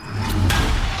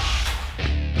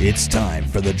It's time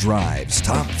for The Drive's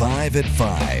Top 5 at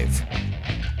 5.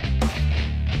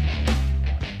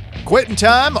 Quitting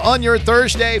time on your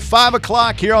Thursday, 5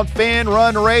 o'clock here on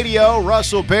Fanrun Radio.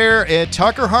 Russell Bear and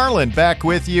Tucker Harlan back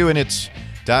with you, and it's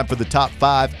time for the Top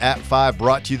 5 at 5,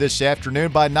 brought to you this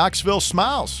afternoon by Knoxville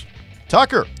Smiles.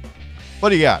 Tucker, what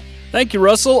do you got? Thank you,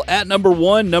 Russell. At number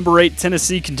 1, number 8,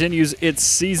 Tennessee continues its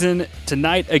season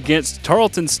tonight against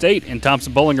Tarleton State in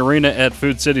Thompson Bowling Arena at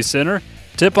Food City Center.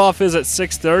 Tip-off is at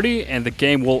 6:30, and the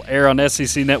game will air on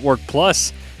SEC Network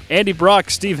Plus. Andy Brock,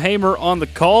 Steve Hamer on the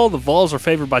call. The Vols are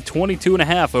favored by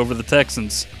 22.5 over the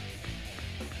Texans.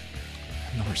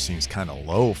 Number seems kind of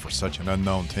low for such an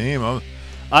unknown team.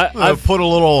 I've put a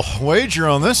little wager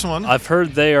on this one. I've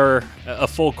heard they are a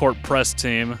full-court press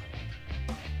team.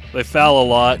 They foul a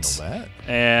lot, That.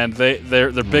 and their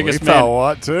biggest we man. foul a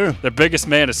lot too. Their biggest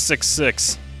man is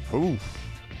 6'6". Ooh.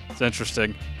 It's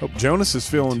interesting. Hope Jonas is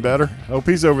feeling better. Hope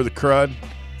he's over the crud.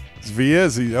 If he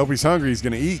is, hope he's hungry. He's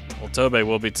going to eat. Well, Tobe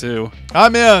will be too.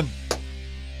 I'm in.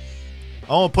 I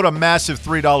want to put a massive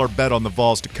 $3 bet on the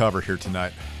Vols to cover here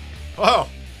tonight. Oh,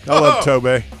 I love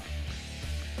Tobe.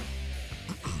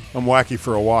 I'm wacky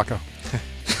for a waka.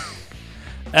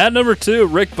 At number 2,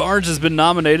 Rick Barnes has been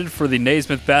nominated for the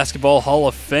Naismith Basketball Hall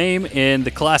of Fame in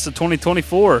the class of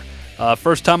 2024.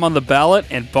 First time on the ballot,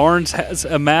 and Barnes has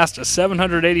amassed a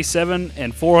 787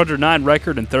 and 409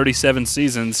 record in 37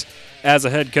 seasons as a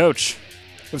head coach.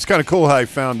 It's kind of cool how he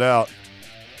found out.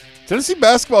 Tennessee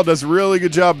basketball does a really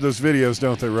good job of those videos,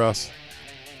 don't they, Russ?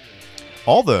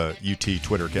 all the UT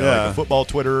Twitter accounts, like the football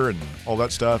Twitter and all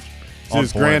that stuff.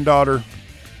 His granddaughter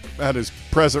had his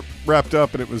present wrapped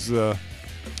up, and it was oh,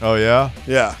 yeah?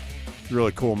 Yeah.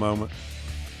 Really cool moment.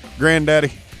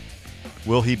 Granddaddy.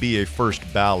 Will he be a first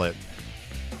ballot?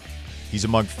 He's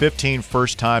among 15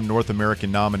 first-time North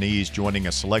American nominees, joining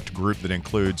a select group that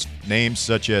includes names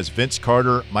such as Vince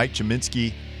Carter, Mike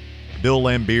Jaminski, Bill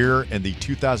Laimbeer, and the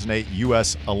 2008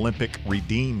 U.S. Olympic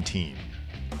Redeem Team.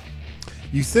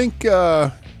 You think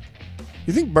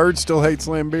Bird still hates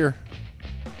Laimbeer?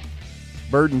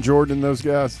 Bird and Jordan, those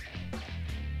guys?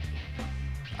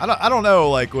 I don't know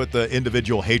like what the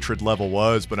individual hatred level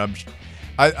was, but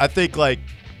I think like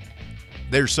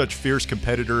they're such fierce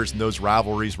competitors and those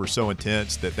rivalries were so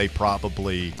intense that they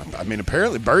probably. I mean,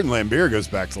 apparently Bird and Laimbeer goes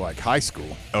back to like high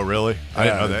school. Oh, really? I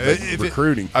didn't know that.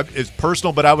 Recruiting. It's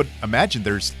personal, but I would imagine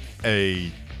there's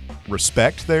a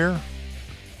respect there.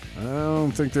 I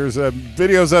don't think there's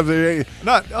videos of it.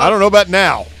 Not. I don't know about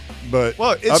now, but it's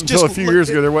up until just a few years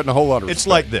ago, there wasn't a whole lot of respect. It's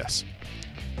like this.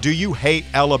 Do you hate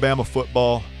Alabama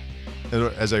football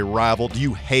as a rival? Do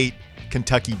you hate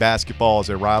Kentucky basketball as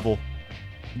a rival?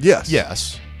 Yes.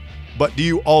 Yes. But do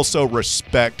you also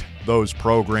respect those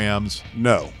programs?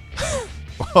 No.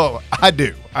 Oh, I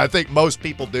do. I think most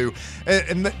people do.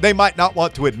 And they might not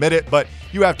want to admit it, but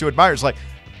you have to admire. It's like,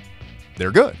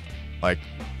 they're good. Like,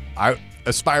 I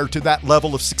aspire to that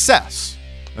level of success.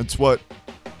 That's what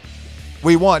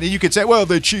we want. And you could say, well,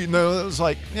 they're cheating. It's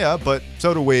like, yeah, but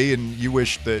so do we. And you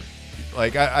wish that,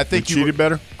 like, I think you cheated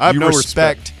better. I have no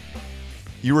respect.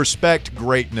 You respect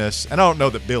greatness, and I don't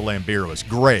know that Bill Laimbeer was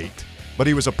great, but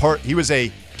he was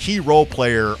a key role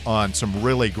player on some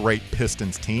really great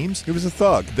Pistons teams. He was a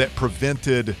thug that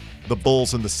prevented the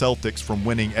Bulls and the Celtics from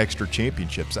winning extra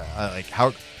championships. He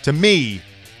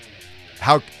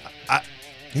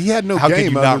had no how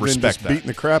game other than just beating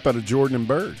the crap out of Jordan and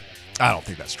Bird. I don't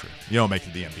think that's true. You don't make it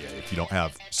to the NBA if you don't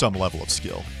have some level of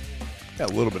skill. Got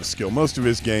a little bit of skill. Most of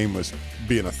his game was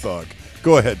being a thug.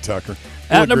 Go ahead, Tucker.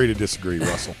 We'll agree to disagree,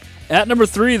 Russell. At number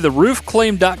 3, the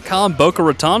roofclaim.com Boca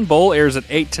Raton Bowl airs at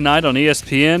 8 tonight on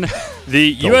ESPN.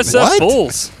 The USF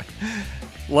Bulls,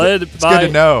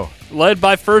 led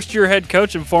by first-year head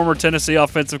coach and former Tennessee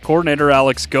offensive coordinator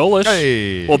Alex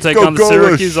Golesh, will take on the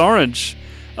Syracuse Orange.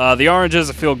 The Orange is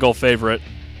a field goal favorite.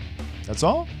 That's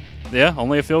all? Yeah,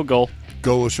 only a field goal.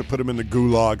 Golesh will put him in the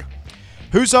gulag.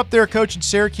 Who's up there coaching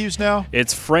Syracuse now?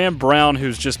 It's Fran Brown,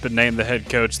 who's just been named the head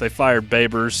coach. They fired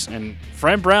Babers. And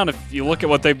Fran Brown, if you look at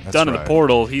what they've done in the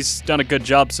portal, he's done a good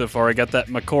job so far. He got that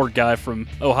McCord guy from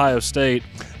Ohio State.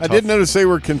 I did notice they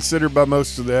were considered by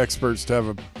most of the experts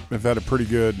to have had a pretty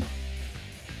good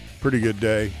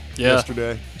day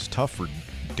yesterday. It's tough for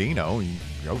Dino. You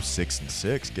go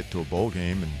 6-6, get to a bowl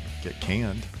game, and get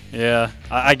canned. Yeah,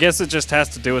 I guess it just has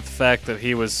to do with the fact that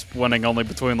he was winning only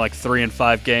between like 3 and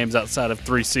 5 games outside of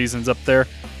 3 seasons up there.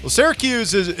 Well,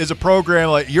 Syracuse is a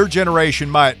program like your generation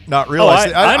might not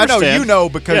realize. I know you know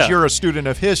because you're a student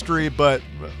of history, but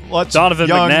lots Donovan of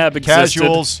young McNabb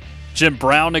casuals. Existed. Jim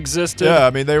Brown existed. Yeah, I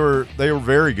mean they were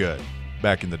very good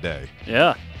back in the day.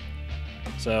 Yeah,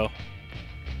 so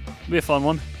it'll be a fun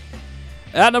one.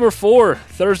 At number 4,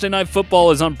 Thursday Night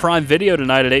Football is on Prime Video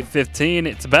tonight at 8:15.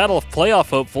 It's a battle of playoff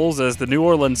hopefuls as the New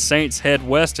Orleans Saints head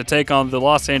west to take on the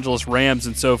Los Angeles Rams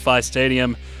in SoFi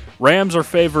Stadium. Rams are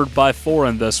favored by 4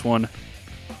 in this one.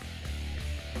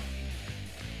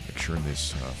 Make sure in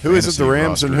this who is it, the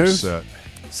Rams and who?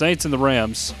 Saints and the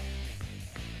Rams.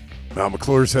 Now,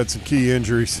 McClure's had some key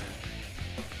injuries.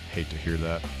 Hate to hear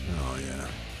that. Oh, yeah.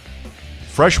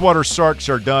 Freshwater Sharks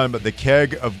are done, but the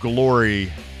keg of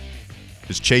glory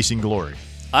is chasing glory.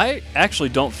 I actually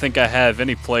don't think I have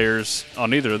any players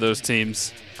on either of those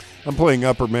teams. I'm playing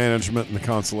upper management in the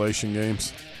consolation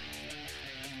games.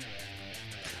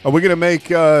 Are we going to make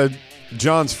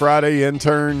John's Friday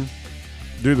intern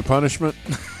do the punishment?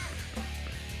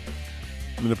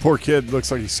 I mean, the poor kid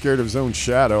looks like he's scared of his own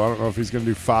shadow. I don't know if he's going to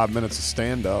do 5 minutes of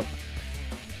stand-up.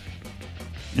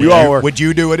 Would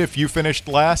you do it if you finished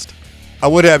last? I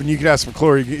would have, and you can ask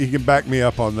McClure. He can back me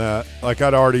up on that. Like,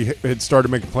 I'd already had started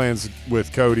making plans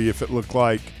with Cody if it looked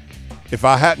like if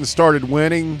I hadn't started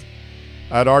winning,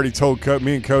 I'd already told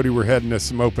me and Cody were heading to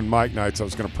some open mic nights I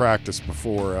was going to practice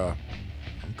before I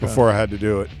had to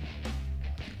do it.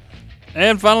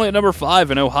 And finally at number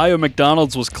 5, an Ohio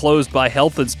McDonald's was closed by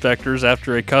health inspectors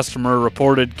after a customer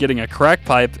reported getting a crack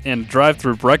pipe in a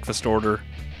drive-through breakfast order.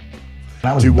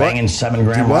 I was banging 7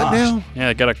 gram what rocks. now? Yeah,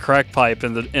 I got a crack pipe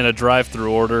in a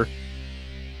drive-through order.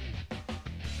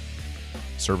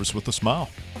 Service with a smile.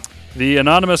 The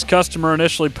anonymous customer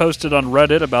initially posted on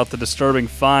Reddit about the disturbing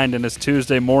find in his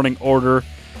Tuesday morning order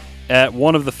at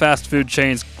one of the fast food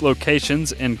chain's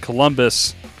locations in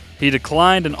Columbus. He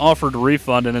declined and offered a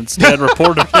refund and instead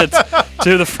reported it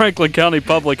to the Franklin County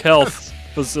Public Health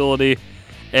Facility.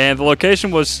 And the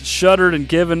location was shuttered and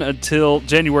given until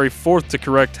January 4th to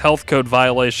correct health code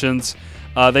violations.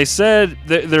 They said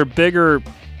their bigger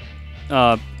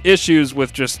issues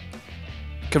with just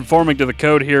conforming to the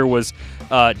code here was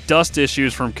dust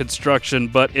issues from construction,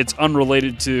 but it's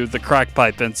unrelated to the crack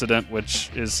pipe incident, which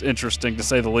is interesting to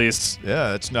say the least.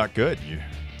 Yeah, it's not good. You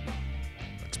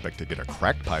expect to get a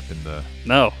crack pipe in the...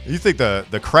 No. You think the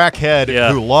crackhead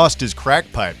who lost his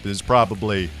crack pipe is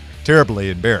probably terribly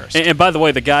embarrassed. And by the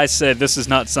way, the guy said this is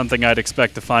not something I'd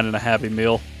expect to find in a Happy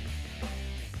Meal.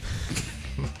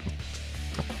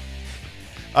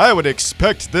 I would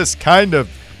expect this kind of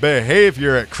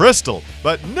behavior at Crystal,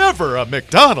 but never a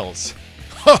McDonald's.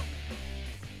 Huh.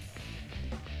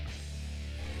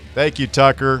 Thank you,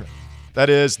 Tucker.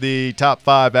 That is the top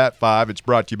 5 at 5. It's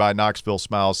brought to you by Knoxville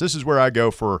Smiles. This is where I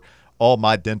go for all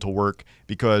my dental work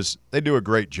because they do a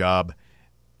great job.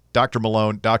 Dr.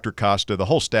 Malone, Dr. Costa, the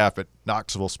whole staff at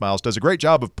Knoxville Smiles does a great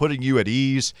job of putting you at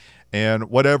ease. And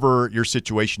whatever your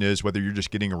situation is, whether you're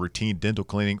just getting a routine dental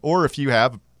cleaning or if you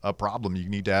have a problem, you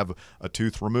need to have a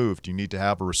tooth removed, you need to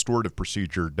have a restorative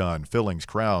procedure done, fillings,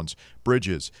 crowns,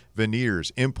 bridges,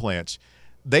 veneers, implants.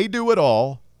 They do it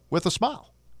all with a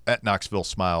smile at Knoxville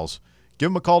Smiles. Give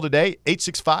them a call today.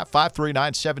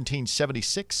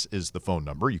 865-539-1776 is the phone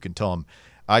number. You can tell them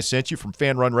I sent you from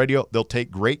Fanrun Radio. They'll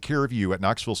take great care of you at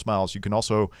Knoxville Smiles. You can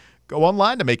also go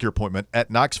online to make your appointment at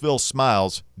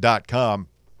knoxvillesmiles.com.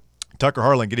 Tucker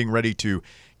Harlan getting ready to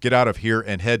get out of here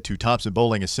and head to Thompson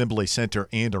Bowling Assembly Center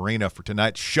and Arena for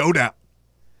tonight's showdown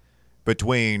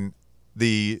between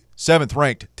the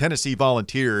 7th-ranked Tennessee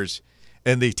Volunteers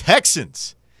and the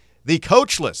Texans, the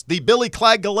coachless, the Billy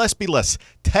Clyde Gillespie-less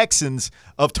Texans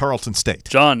of Tarleton State.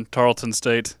 John Tarleton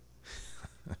State.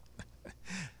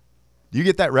 Do you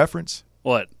get that reference?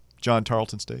 What? John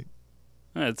Tarleton State.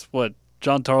 It's what?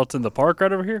 John Tarleton, the park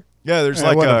right over here? Yeah, there's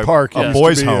like a park, a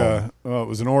boys' home. It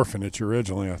was an orphanage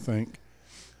originally, I think.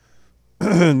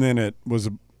 And then it was,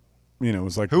 it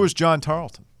was like. Who was John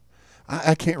Tarleton?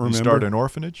 I can't remember. He started an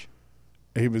orphanage?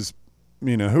 He was,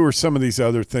 who are some of these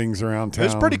other things around town?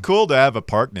 It's pretty cool to have a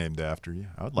park named after you.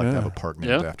 I would like to have a park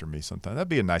named Yeah. after me sometime. That'd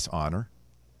be a nice honor.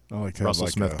 I like to have Russell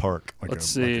like Smith Park. Let's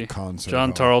see. Like a concert John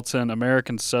hall. Tarleton,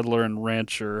 American settler and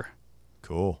rancher.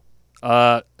 Cool.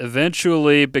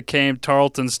 Eventually became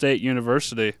Tarleton State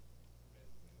University.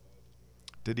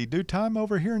 Did he do time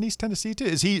over here in East Tennessee too?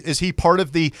 Is he part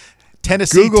of the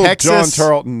Tennessee, Google Texas John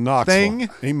Tarleton Knoxville. thing?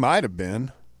 He might have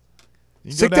been. You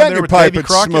can Stick go that down in there your with pipe Davy and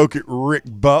Crockett. smoke it, Rick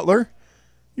Butler.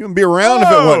 You wouldn't be around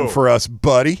if it wasn't for us,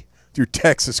 buddy. With your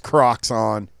Texas Crocs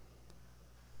on.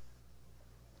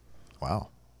 Wow.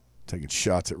 Taking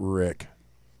shots at Rick.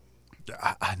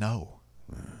 I know.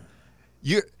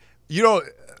 You don't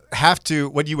have to,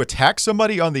 when you attack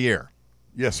somebody on the air,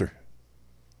 Yes, sir.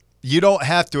 you don't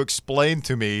have to explain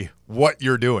to me what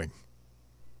you're doing.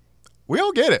 We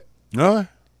all get it. No,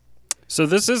 So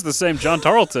this is the same John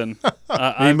Tarleton.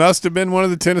 he must have been one of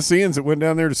the Tennesseans that went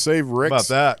down there to save How about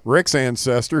that? Rick's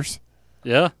ancestors.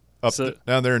 Yeah.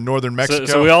 down there in northern Mexico.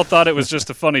 So we all thought it was just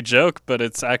a funny joke, but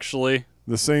it's actually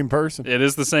the same person. It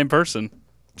is the same person.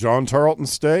 John Tarleton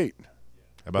State.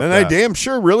 How about and that? they damn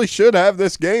sure really should have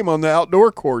this game on the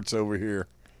outdoor courts over here.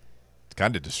 It's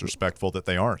kind of disrespectful that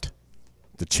they aren't.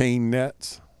 The chain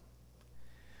nets.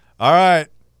 All right.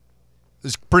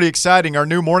 This is pretty exciting. Our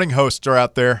new morning hosts are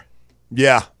out there.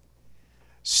 Yeah.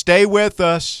 Stay with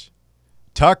us.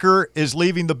 Tucker is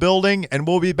leaving the building, and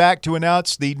we'll be back to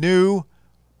announce the new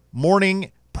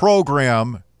morning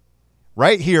program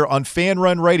right here on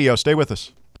Fanrun Radio. Stay with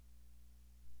us.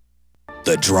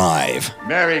 The Drive.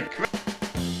 Merry Christmas.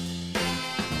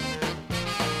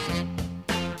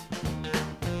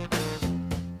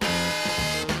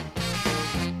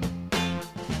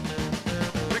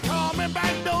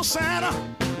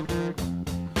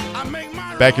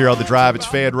 Back here on The Drive, it's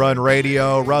Fan Run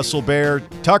Radio. Russell Bear,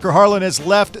 Tucker Harlan has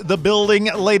left the building.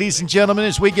 Ladies and gentlemen,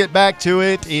 as we get back to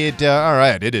it, all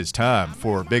right, it is time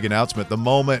for a big announcement. The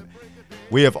moment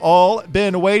we have all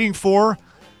been waiting for.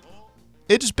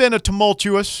 It's been a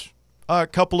tumultuous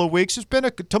couple of weeks. It's been a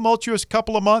tumultuous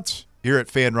couple of months here at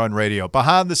Fan Run Radio.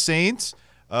 Behind the scenes,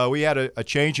 we had a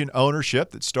change in ownership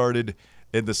that started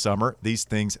in the summer. These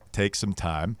things take some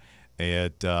time.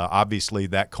 And obviously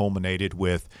that culminated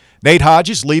with Nate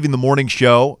Hodges leaving the morning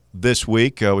show this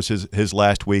week. It was his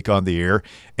last week on the air.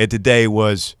 And today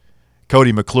was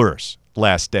Cody McClure's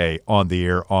last day on the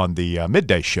air on the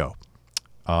midday show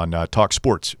on Talk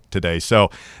Sports today. So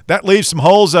that leaves some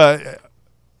holes.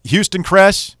 Houston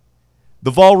Cress, the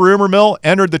Vol Rumor Mill,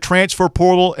 entered the transfer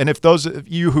portal. And if those of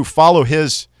you who follow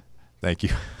his – thank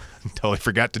you. Totally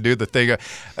forgot to do the thing.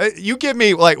 You give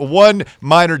me like one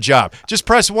minor job. Just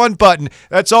press one button.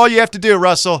 That's all you have to do,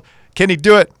 Russell. Can he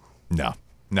do it?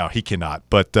 No, he cannot.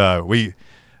 But we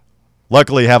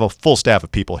luckily have a full staff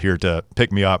of people here to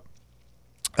pick me up.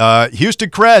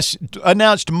 Houston Cress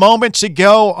announced moments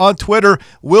ago on Twitter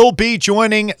will be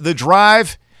joining the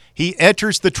Drive. He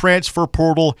enters the transfer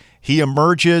portal. He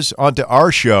emerges onto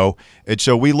our show. And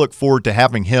so we look forward to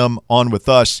having him on with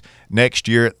us next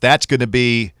year. That's going to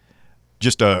be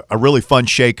just a really fun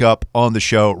shake-up on the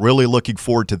show. Really looking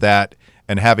forward to that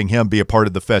and having him be a part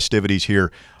of the festivities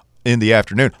here in the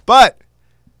afternoon. But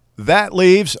that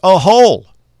leaves a hole,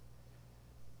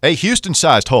 a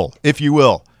Houston-sized hole, if you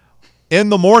will, in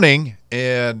the morning.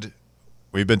 And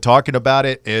we've been talking about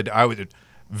it, and I would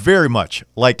very much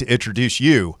like to introduce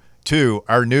you to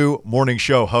our new morning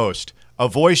show host, a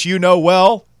voice you know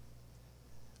well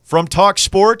from Talk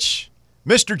Sports,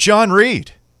 Mr. John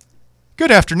Reed.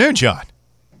 Good afternoon, John.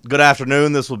 Good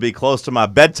afternoon. This will be close to my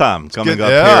bedtime coming up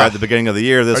here at the beginning of the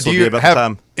year. This will be about the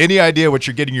time. Any idea what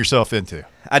you're getting yourself into?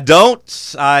 I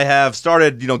don't. I have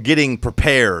started, getting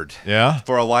prepared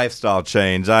for a lifestyle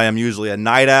change. I am usually a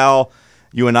night owl.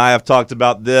 You and I have talked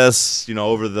about this,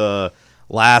 over the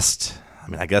last,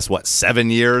 7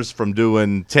 years, from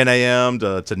doing 10 a.m.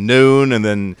 to noon, and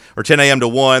then, or 10 a.m. to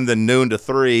 1, then noon to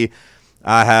 3.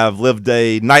 I have lived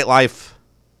a nightlife.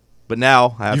 But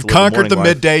now I have You've to live conquered the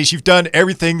life. middays. You've done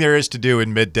everything there is to do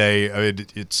in midday. I mean,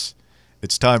 it's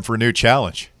time for a new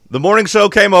challenge. The morning show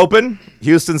came open.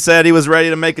 Houston said he was ready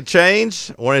to make a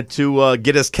change. Wanted to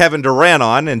get his Kevin Durant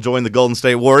on and join the Golden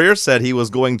State Warriors. Said he was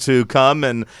going to come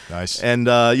and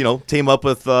team up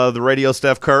with the radio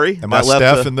Steph Curry. Am I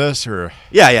Steph in this? Or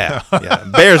Yeah.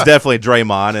 Bear's definitely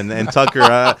Draymond, and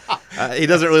Tucker. He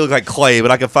doesn't really look like Clay,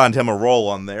 but I could find him a role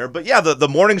on there. But yeah, the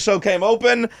morning show came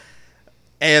open.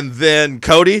 And then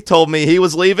Cody told me he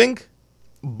was leaving.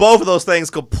 Both of those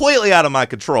things completely out of my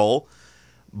control.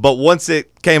 But once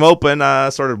it came open, I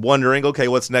started wondering, okay,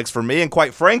 what's next for me? And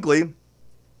quite frankly,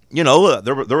 there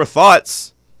were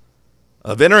thoughts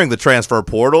of entering the transfer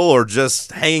portal or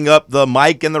just hanging up the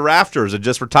mic in the rafters and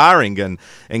just retiring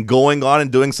and going on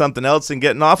and doing something else and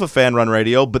getting off of Fan Run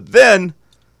Radio. But then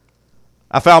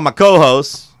I found my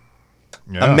co-host.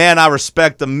 Yeah. A man I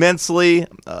respect immensely,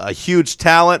 a huge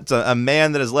talent, a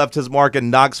man that has left his mark in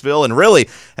Knoxville and really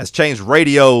has changed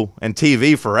radio and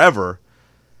TV forever.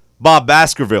 Bob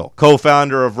Baskerville,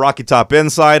 co-founder of Rocky Top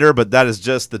Insider, but that is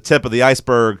just the tip of the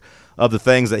iceberg of the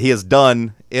things that he has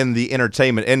done in the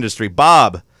entertainment industry.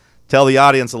 Bob, tell the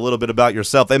audience a little bit about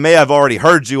yourself. They may have already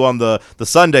heard you on the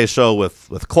Sunday show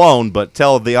with Clone, but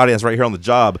tell the audience right here on the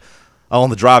drive, a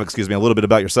little bit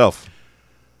about yourself.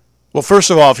 Well, first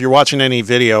of all, if you're watching any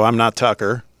video, I'm not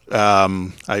Tucker.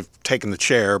 I've taken the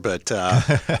chair, but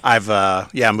I've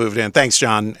moved in. Thanks,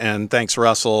 John, and thanks,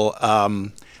 Russell.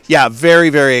 Very,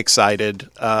 very excited.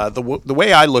 The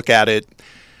way I look at it,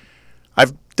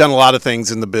 I've done a lot of things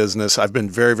in the business. I've been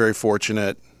very, very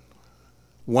fortunate.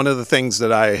 One of the things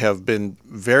that I have been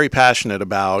very passionate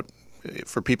about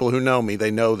for people who know me,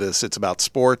 they know this. It's about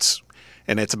sports,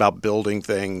 and it's about building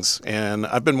things. And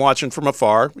I've been watching from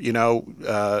afar. You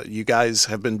know, you guys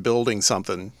have been building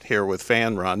something here with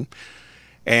Fanrun,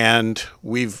 and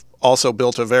we've also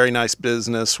built a very nice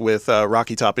business with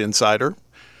Rocky Top Insider.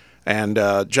 And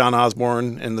John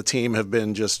Osborne and the team have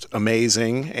been just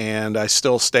amazing, and I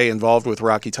still stay involved with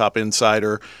Rocky Top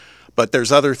Insider. But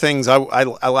there's other things I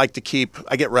like to keep.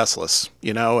 I get restless,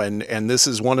 you know, and this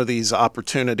is one of these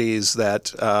opportunities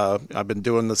that I've been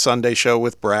doing the Sunday show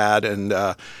with Brad and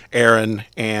Aaron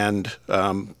and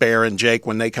Bear and Jake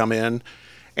when they come in,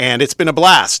 and it's been a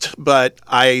blast. But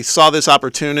I saw this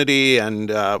opportunity, and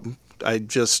I'm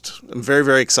very,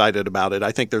 very excited about it.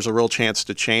 I think there's a real chance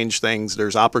to change things.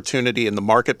 There's opportunity in the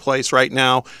marketplace right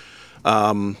now.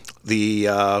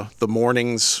 The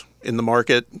mornings in the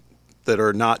market that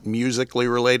are not musically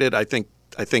related, I think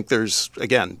there's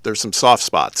some soft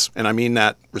spots, and I mean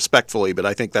that respectfully, but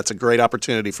I think that's a great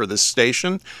opportunity for this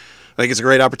station. I think it's a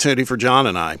great opportunity for John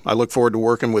and I. I look forward to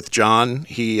working with John.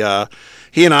 He and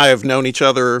I have known each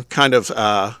other kind of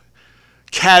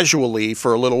casually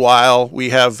for a little while.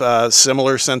 We have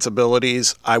similar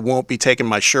sensibilities. I won't be taking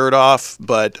my shirt off,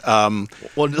 but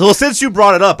well, since you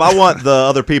brought it up, I want the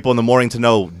other people in the morning to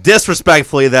know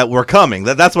disrespectfully that we're coming.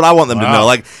 That's what I want them to know.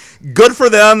 Like, good for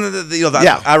them. You know,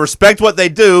 yeah. I respect what they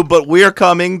do, but we are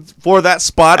coming for that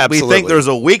spot. Absolutely. We think there's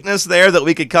a weakness there that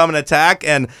we could come and attack,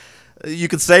 and you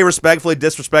could say respectfully,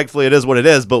 disrespectfully, it is what it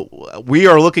is, but we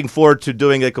are looking forward to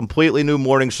doing a completely new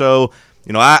morning show.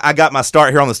 You know, I got my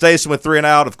start here on the station with 3 and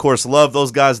Out. Of course, love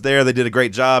those guys there. They did a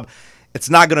great job.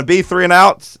 It's not going to be 3 and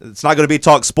Out. It's not going to be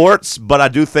Talk Sports, but I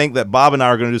do think that Bob and I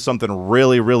are going to do something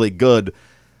really, really good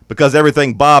because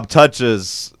everything Bob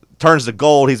touches turns to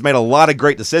gold. He's made a lot of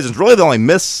great decisions. Really, the only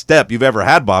misstep you've ever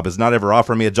had, Bob, is not ever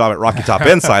offering me a job at Rocky Top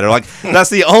Insider. Like, that's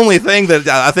the only thing that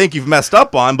I think you've messed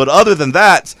up on. But other than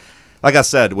that, like I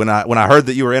said, when I heard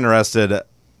that you were interested,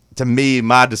 to me,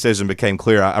 my decision became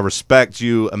clear. I respect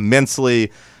you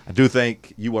immensely. I do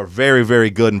think you are very, very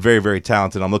good and very, very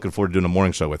talented. I'm looking forward to doing a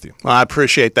morning show with you. Well, I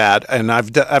appreciate that, and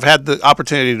I've had the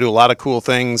opportunity to do a lot of cool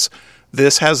things.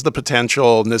 This has the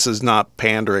potential, and this is not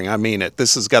pandering. I mean it.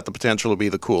 This has got the potential to be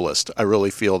the coolest. I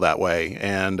really feel that way,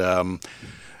 and I'm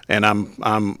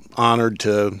honored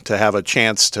to have a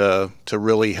chance to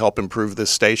really help improve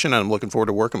this station, and I'm looking forward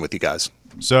to working with you guys.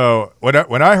 So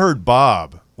when I heard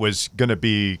Bob was going to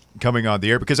be coming on the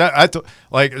air, because I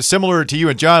like similar to you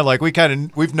and John, like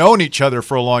we've known each other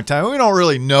for a long time. We don't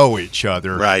really know each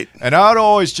other, right? And I'd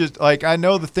always just like, I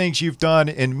know the things you've done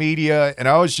in media, and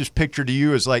I always just pictured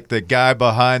you as like the guy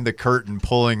behind the curtain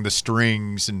pulling the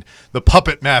strings and the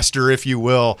puppet master, if you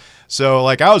will. So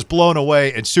like I was blown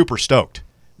away and super stoked.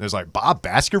 There's like Bob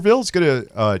Baskerville's going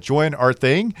to join our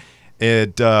thing,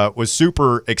 and was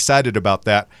super excited about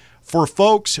that. For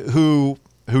folks who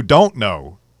don't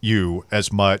know you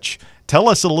as much, tell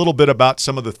us a little bit about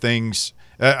some of the things.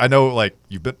 I know, like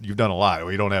you've done a lot.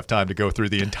 We don't have time to go through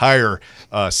the entire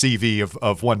CV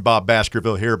of one Bob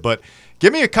Baskerville here, but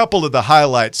give me a couple of the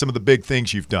highlights, some of the big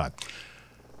things you've done,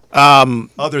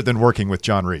 other than working with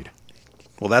John Reed.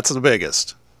 Well, that's the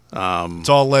biggest. It's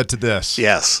all led to this.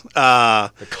 Yes,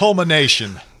 the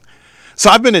culmination.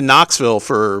 So I've been in Knoxville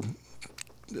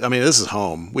this is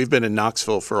home. We've been in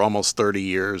Knoxville for almost 30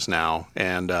 years now,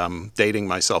 and dating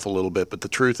myself a little bit. But the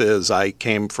truth is, I'm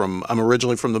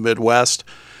originally from the Midwest.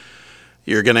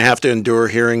 You're going to have to endure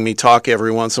hearing me talk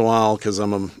every once in a while because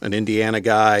I'm an Indiana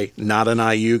guy, not an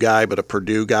IU guy, but a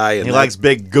Purdue guy. And he likes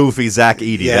big, goofy Zach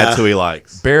Edey. Yeah. That's who he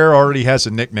likes. Bear already has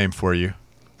a nickname for you.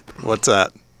 What's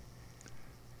that?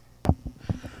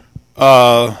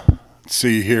 Let's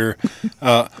see here.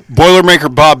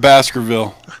 Boilermaker Bob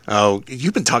Baskerville. Oh,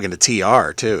 you've been talking to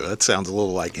TR too. That sounds a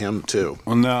little like him too.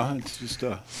 Well, no, it's just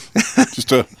a.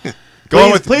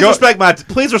 Please respect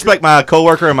my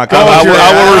coworker and my I co-host.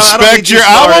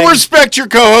 will respect your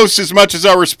co-host as much as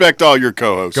I respect all your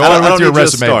co-hosts. Go on with your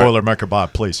resume, Boilermaker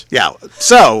Bob, please. Yeah.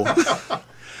 So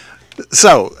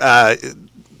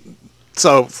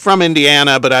from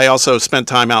Indiana, but I also spent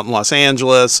time out in Los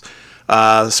Angeles.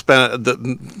 Spent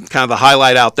the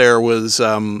highlight out there was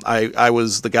I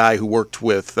was the guy who worked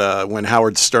with when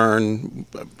Howard Stern.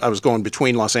 I was going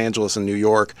between Los Angeles and New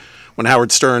York. When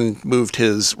Howard Stern moved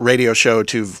his radio show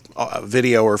to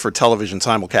video or for television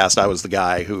simulcast, I was the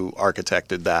guy who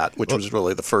architected that, which was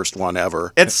really the first one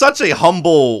ever. It's such a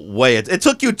humble way. It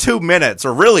took you 2 minutes,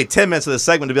 or really 10 minutes of this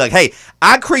segment, to be like, hey,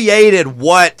 I created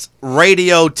what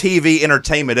radio, TV,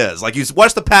 entertainment is. Like, you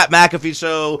watch the Pat McAfee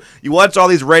show, you watch all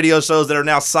these radio shows that are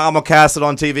now simulcasted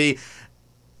on TV.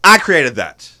 I created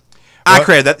that. I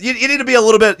created that. You need to be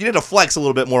you need to flex a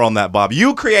little bit more on that, Bob.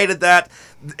 You created that.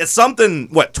 it's something,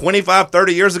 25,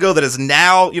 30 years ago that is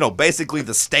now, basically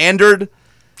the standard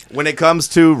when it comes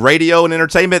to radio and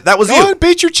entertainment. That was Go you. ahead,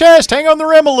 beat your chest. Hang on the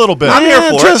rim a little bit. I'm here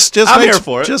for it. I'm here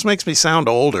for it. Just makes me sound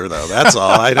older, though. That's all.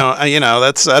 I don't.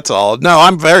 That's all. No,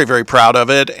 I'm very, very proud of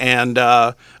it, and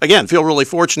again, feel really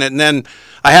fortunate. And then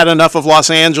I had enough of Los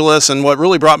Angeles, and what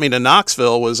really brought me to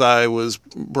Knoxville was I was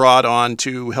brought on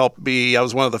to help I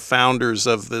was one of the founders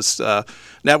of this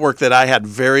network that I had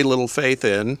very little faith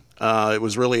in. It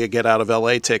was really a get out of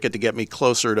LA ticket to get me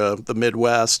closer to the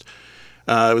Midwest.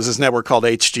 It was this network called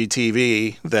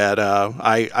HGTV that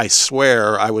I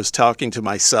swear I was talking to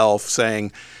myself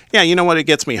saying, yeah, you know what, it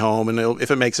gets me home, and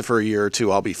if it makes it for a year or two,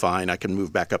 I'll be fine. I can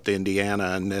move back up to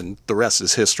Indiana, and then the rest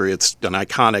is history. It's an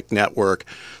iconic network.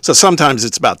 So sometimes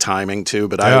it's about timing too,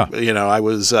 but I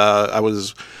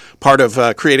was part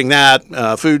of creating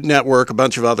that, Food Network, a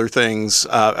bunch of other things.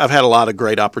 I've had a lot of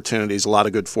great opportunities, a lot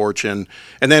of good fortune.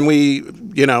 And then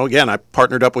I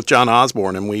partnered up with John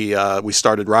Osborne, and we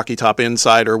started Rocky Top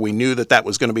Insider. We knew that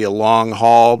was going to be a long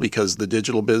haul because the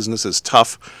digital business is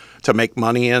tough to make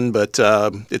money in, but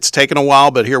it's taken a while,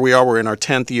 but here we are. We're in our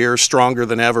 10th year, stronger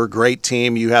than ever, great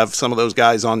team. You have some of those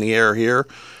guys on the air here,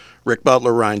 Rick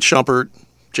Butler, Ryan Shumpert,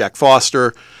 Jack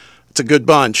Foster. It's a good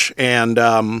bunch. And,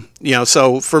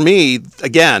 so for me,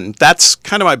 again, that's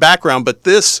kind of my background, but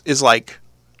this is like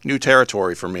new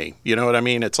territory for me. You know what I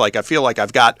mean? It's like I feel like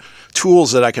I've got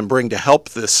tools that I can bring to help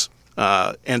this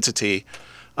entity.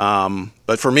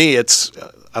 But for me,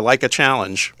 I like a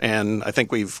challenge, and I think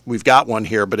we've got one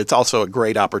here, but it's also a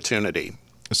great opportunity.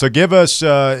 So give us,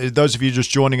 those of you just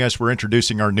joining us, we're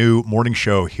introducing our new morning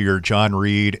show here. John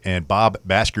Reed and Bob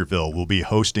Baskerville will be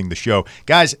hosting the show.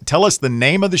 Guys, tell us the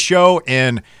name of the show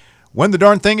and when the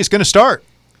darn thing is going to start.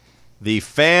 The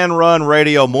Fanrun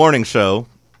Radio Morning Show,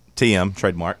 TM,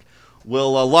 trademark,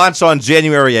 will launch on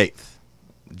January 8th.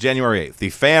 January 8th, the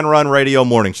Fanrun Radio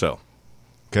Morning Show.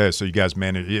 Okay, so you guys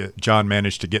John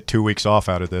managed to get 2 weeks off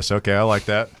out of this. Okay, I like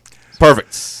that.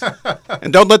 Perfect.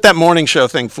 And don't let that morning show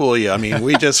thing fool you. I mean,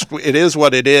 it is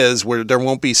what it is. Where there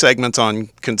won't be segments on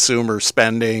consumer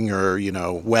spending or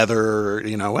weather.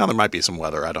 Well, there might be some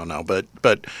weather. I don't know,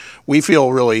 but we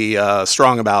feel really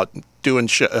strong about doing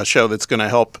a show that's going to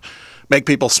help make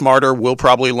people smarter. We'll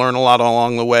probably learn a lot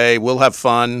along the way. We'll have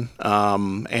fun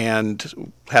and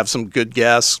have some good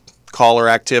guests, caller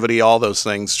activity, all those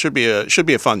things. Should be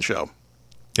a fun show.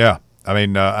 Yeah. I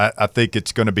mean, I think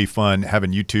it's going to be fun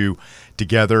having you two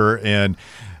together, and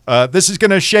this is going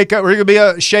to shake up. We're going to be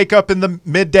a shake up in the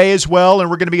midday as well, and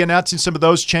we're going to be announcing some of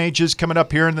those changes coming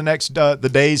up here in the next the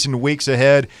days and weeks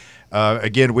ahead.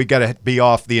 Again, we got to be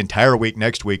off the entire week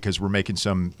next week because we're making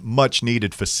some much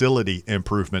needed facility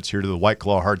improvements here to the White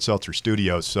Claw Hard Seltzer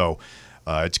Studios. So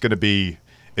it's going to be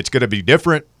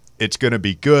different. It's going to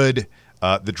be good.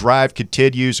 The drive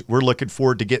continues. We're looking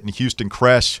forward to getting Houston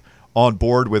Cress on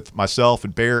board with myself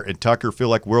and Bear and Tucker. Feel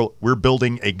like we're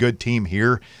building a good team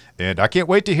here, and I can't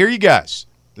wait to hear you guys.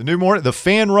 The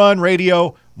Fanrun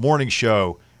Radio Morning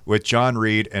Show with John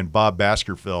Reed and Bob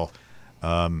Baskerville.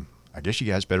 I guess you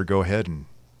guys better go ahead and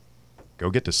go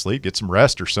get to sleep, get some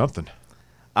rest or something.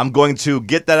 I'm going to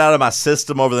get that out of my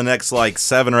system over the next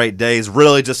 7 or 8 days.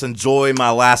 Really just enjoy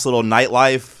my last little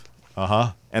nightlife.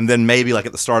 And then maybe at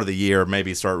the start of the year,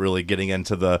 maybe start really getting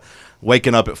into the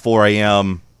waking up at 4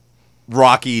 a.m.,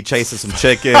 Rocky chasing some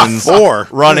chickens,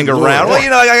 running around.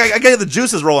 Well, I get the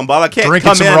juices rolling, Bob. I can't drinking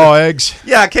come some in, raw eggs.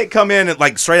 Yeah, I can't come in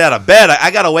and straight out of bed. I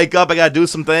got to wake up. I got to do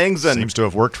some things. And seems to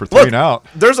have worked for 3 and out.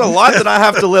 There's a lot that I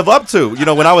have to live up to.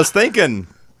 When I was thinking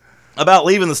about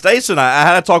leaving the station, I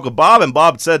had to talk with Bob, and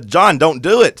Bob said, "John, don't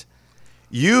do it.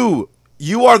 You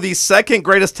are the second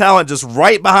greatest talent, just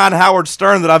right behind Howard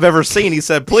Stern, that I've ever seen." He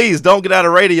said, "Please don't get out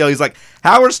of radio." He's like,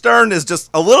 "Howard Stern is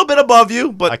just a little bit above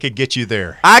you, but I could get you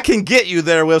there. I can get you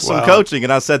there with some coaching."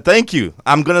 And I said, "Thank you.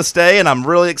 I'm going to stay, and I'm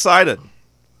really excited."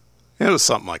 It was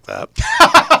something like that.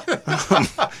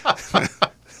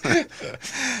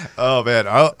 Oh, man.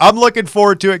 I'm looking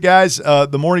forward to it, guys.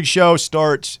 The morning show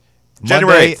starts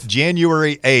January 8th.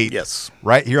 January 8th. Yes.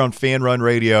 Right here on Fanrun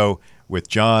Radio with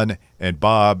John and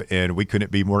Bob, and we couldn't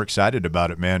be more excited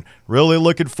about it, man. Really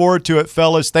looking forward to it,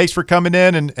 fellas. Thanks for coming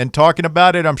in and talking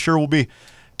about it. I'm sure we'll be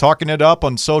talking it up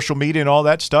on social media and all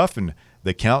that stuff, and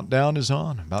the countdown is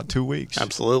on. About 2 weeks.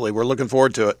 Absolutely. We're looking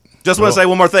forward to it. Just want to say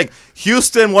one more thing.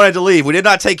 Houston wanted to leave. We did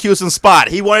not take Houston's spot.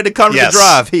 He wanted to come to the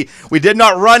drive. We did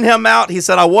not run him out. He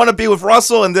said, "I want to be with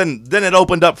Russell," and then it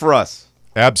opened up for us.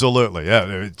 Absolutely. Yeah,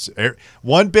 it's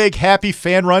one big happy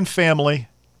Fanrun family.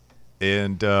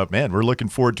 And, man, we're looking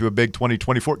forward to a big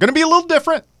 2024. Going to be a little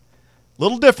different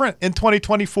in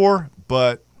 2024,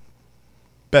 but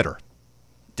better.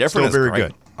 Different Still is very great.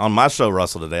 good. on my show,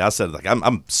 Russell, today. I said, like,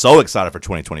 I'm so excited for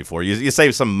 2024. You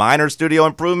say some minor studio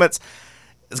improvements.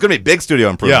 It's going to be big studio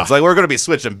improvements. Yeah. Like, we're going to be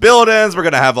switching buildings. We're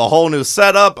going to have a whole new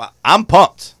setup. I'm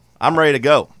pumped. I'm ready to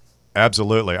go.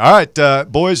 Absolutely. All right,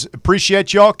 boys,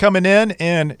 appreciate y'all coming in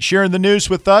and sharing the news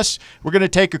with us. We're going to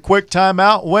take a quick time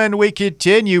out. When we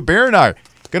continue, Bear and I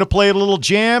going to play a little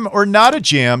jam or not a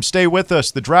jam. Stay with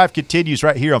us. The drive continues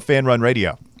right here on Fanrun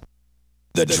Radio.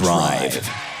 The Drive.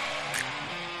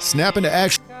 Snap into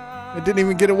action. It didn't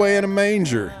even get away in a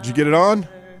manger. Did you get it on?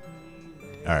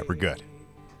 All right, we're good.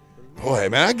 Boy,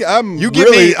 man, I am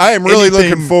anything really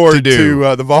looking forward to do.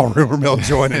 to the Vol Rumor Mill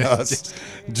joining us,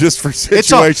 just for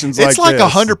situations it's like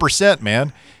this. 100%,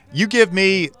 man. You give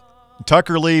me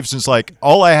Tucker leaves, and it's like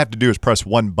all I have to do is press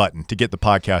one button to get the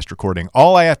podcast recording.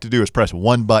 All I have to do is press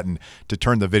one button to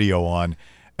turn the video on,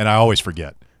 and I always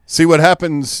forget. See what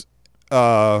happens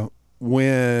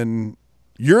when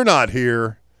you're not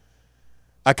here.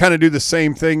 I kind of do the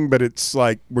same thing, but it's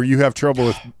like where you have trouble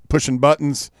with pushing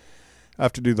buttons. I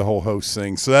have to do the whole host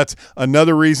thing. So that's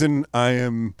another reason I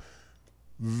am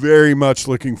very much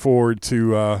looking forward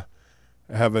to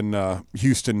having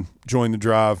Houston join the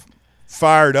drive.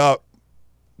 Fired up,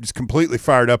 just completely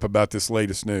fired up about this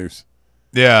latest news.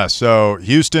 Yeah, so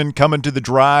Houston coming to the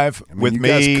drive with you me,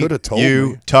 guys could have told you,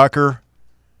 me. Tucker.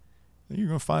 You're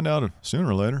going to find out sooner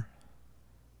or later.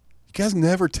 You guys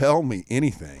never tell me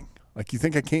anything. Like, you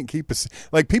think I can't keep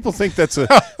like, people think that's they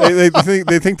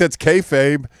think that's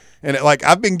kayfabe, and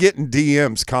I've been getting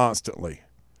DMs constantly,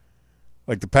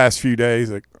 like the past few days,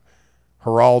 like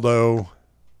Geraldo,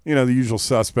 the usual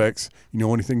suspects. You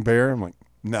know anything, Bear? I'm like,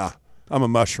 nah, I'm a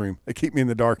mushroom. They keep me in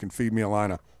the dark and feed me a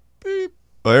line of beep.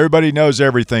 Well, everybody knows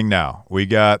everything now. We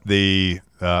got the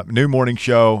new morning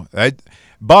show.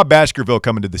 Bob Baskerville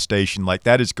coming to the station, like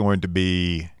that is going to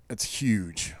be That's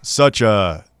huge. Such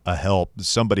a help.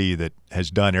 Somebody that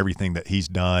has done everything that he's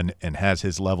done and has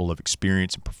his level of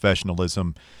experience and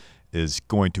professionalism is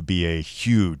going to be a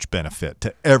huge benefit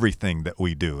to everything that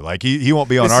we do. Like he won't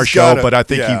be on our show, but I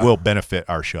think he will benefit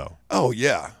our show. Oh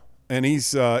yeah, and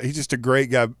he's just a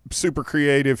great guy, super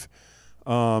creative.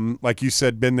 Like you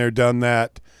said, been there, done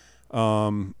that.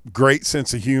 Great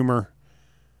sense of humor.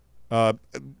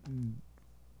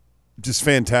 Just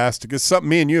fantastic. It's something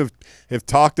me and you have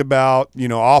talked about,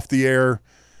 off the air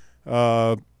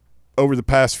over the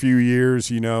past few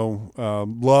years.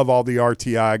 Love all the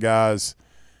RTI guys.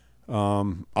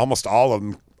 Almost all of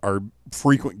them are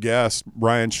frequent guests.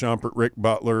 Ryan Shumpert, Rick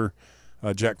Butler,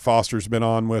 Jack Foster's been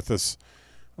on with us.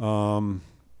 I've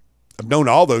known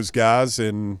all those guys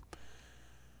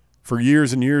for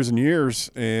years and years and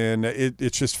years, and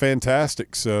it's just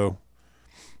fantastic. So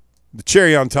the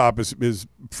cherry on top is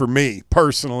for me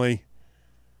personally,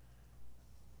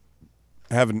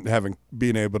 having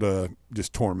being able to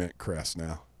just torment Crest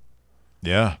now.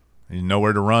 Yeah,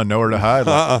 nowhere to run, nowhere to hide.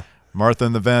 Like Martha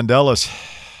and the Vandellas.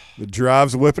 The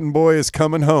drive's whipping boy is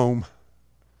coming home.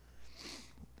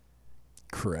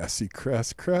 Cressy,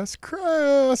 Cress.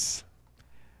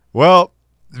 Well,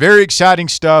 very exciting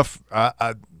stuff.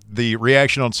 The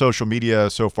reaction on social media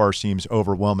so far seems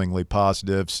overwhelmingly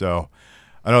positive. So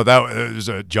I know that was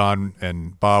John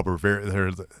and Bob were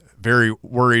very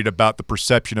worried about the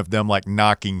perception of them like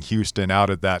knocking Houston out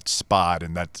of that spot,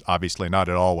 and that's obviously not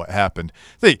at all what happened.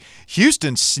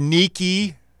 Houston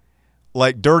sneaky,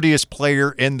 like dirtiest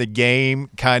player in the game,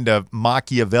 kind of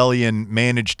Machiavellian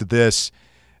managed this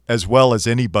as well as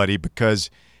anybody because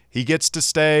he gets to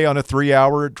stay on a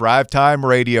 3-hour drive time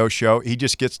radio show. He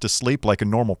just gets to sleep like a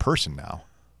normal person now.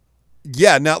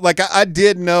 Yeah, now I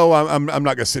did know. I'm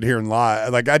not gonna sit here and lie.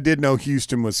 Like I did know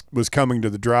Houston was coming to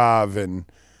the drive, and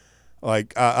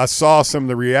like I saw some of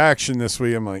the reaction this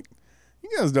week. I'm like, you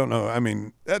guys don't know. I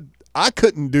mean, I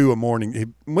couldn't do a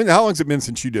morning. How long's it been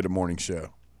since you did a morning show?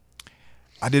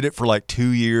 I did it for like 2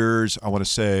 years. I want to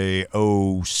say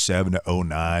 07 to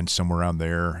 09, somewhere around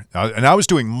there. And I was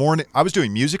doing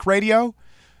music radio,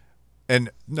 and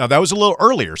now that was a little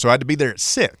earlier, so I had to be there at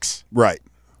 6. Right.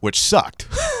 Which sucked.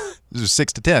 This was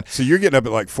 6 to 10. So you're getting up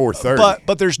at like 4:30.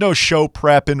 But there's no show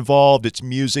prep involved. It's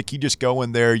music. You just go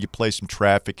in there, you play some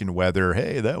traffic and weather.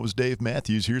 Hey, that was Dave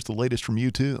Matthews. Here's the latest from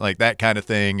YouTube. Like that kind of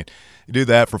thing. You do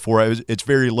that for 4 hours. It's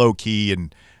very low key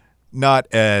and not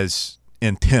as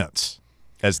intense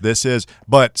as this is,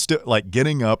 but still, like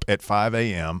getting up at 5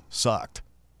 a.m. sucked.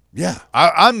 Yeah.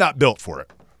 I'm not built for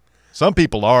it. Some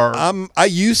people are. I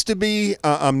used to be.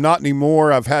 I'm not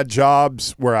anymore. I've had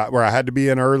jobs where I had to be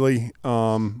in early.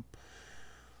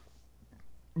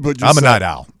 But just, I'm a night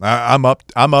owl.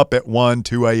 I'm up at 1,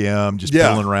 2 a.m. just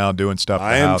fooling around doing stuff in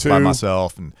the house by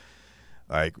myself, and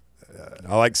like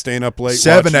I like staying up late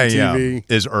 7 watching a.m. TV.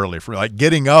 is early for like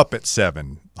getting up at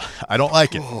 7. I don't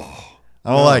like it.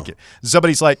 I don't like it.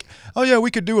 Somebody's like, "Oh yeah, we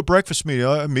could do a breakfast meeting.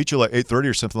 I'll meet you like 8:30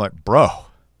 or something." Like, bro,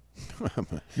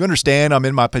 you understand? I'm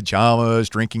in my pajamas,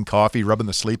 drinking coffee, rubbing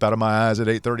the sleep out of my eyes at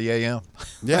 8:30 a.m.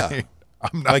 Yeah.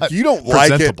 I'm not Like you don't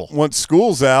like it presentable. once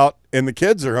school's out and the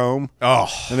kids are home Oh,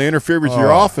 and they interfere with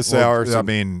your office well, hours. I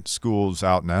mean, school's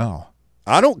out now.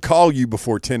 I don't call you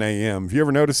before 10 a.m. Have you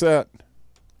ever noticed that?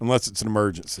 Unless it's an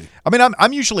emergency. I mean,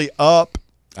 I'm usually up.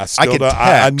 I still can don't-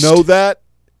 I text. know that,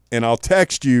 and I'll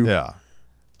text you. Yeah,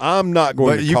 I'm not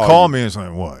going but to you call me and it's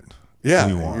like, what? Yeah, What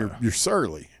do you want? you're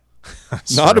surly.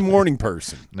 Not a morning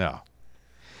person. No.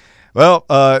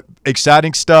 Well,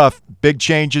 exciting stuff. Big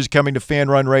changes coming to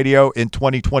Fanrun Radio in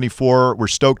 2024. We're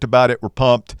stoked about it. We're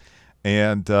pumped.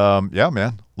 And, yeah,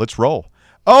 man, let's roll.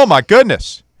 Oh, my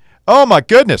goodness. Oh, my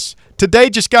goodness. Today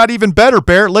just got even better,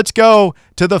 Bear. Let's go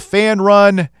to the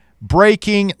Fanrun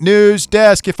breaking news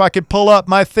desk. If I could pull up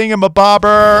my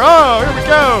thingamabobber. Oh, here we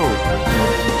go.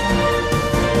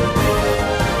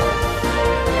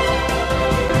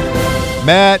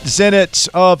 Matt Zenitz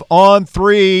of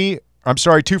On3,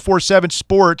 247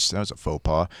 Sports, that was a faux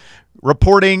pas,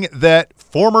 reporting that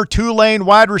former Tulane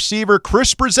wide receiver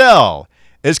Chris Brazzell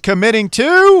is committing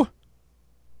to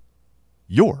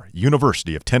your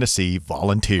University of Tennessee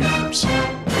Volunteers.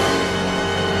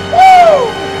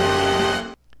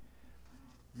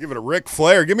 Give it a Ric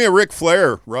Flair. Give me a Ric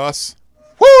Flair, Russ.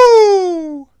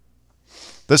 Woo!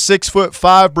 The 6'5"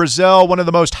 Brazzell, one of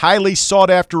the most highly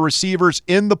sought-after receivers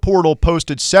in the portal,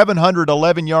 posted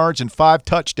 711 yards and 5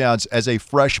 touchdowns as a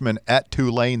freshman at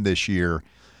Tulane this year.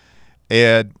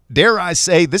 And dare I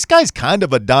say, this guy's kind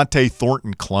of a Dante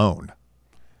Thornton clone.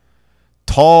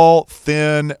 Tall,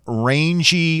 thin,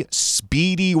 rangy,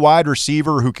 speedy wide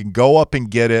receiver who can go up and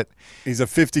get it. He's a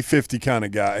 50-50 kind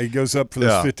of guy. He goes up for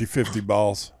those Yeah. 50-50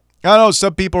 balls. I know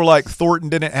some people are like Thornton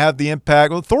didn't have the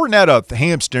impact. Well, Thornton had a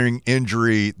hamstring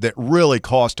injury that really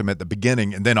cost him at the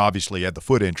beginning, and then obviously he had the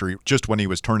foot injury just when he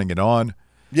was turning it on.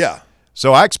 Yeah.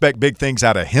 So I expect big things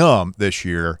out of him this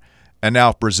year. And now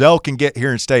if Brazzell can get here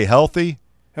and stay healthy,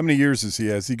 How many years does he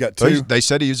has? He got 2? they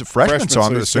said he was a freshman, so I'm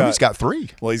going to assume he's got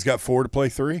 3. Well, he's got 4 to play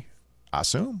 3. I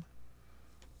assume.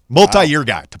 Multi-year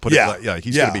guy, to put Yeah. it. Yeah,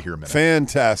 he's going to be here a minute.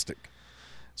 Fantastic.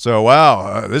 So,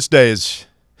 wow, this day has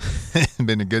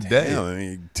been a good day. Yeah, I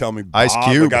mean, you tell me Bob. Ice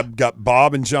Cube. I got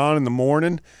Bob and John in the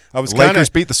morning. I was kind Lakers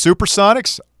of beat the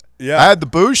Supersonics. yeah, I had the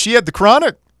booze. She had the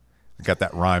chronic. I got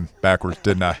that rhyme backwards,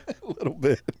 didn't I? a little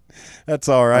bit. That's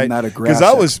all right. I'm not a Because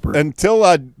I grass was expert. until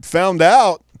I found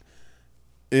out.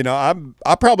 You know,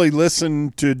 I probably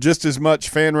listen to just as much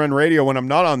Fan Run Radio when I'm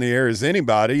not on the air as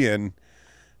anybody, and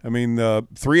I mean the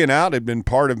 3 and Out had been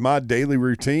part of my daily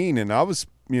routine, and I was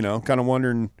kind of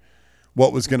wondering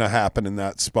what was going to happen in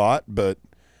that spot, but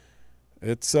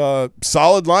it's a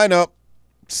solid lineup,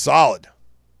 solid.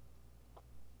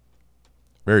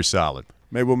 Very solid.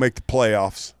 Maybe we'll make the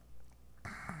playoffs.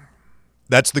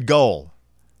 That's the goal.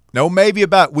 No, maybe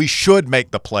about we should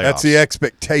make the playoffs. That's the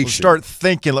expectation. We'll start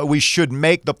thinking like we should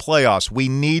make the playoffs. We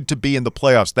need to be in the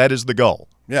playoffs. That is the goal.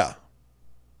 Yeah.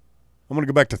 I'm going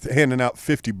to go back to handing out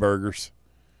 50 burgers.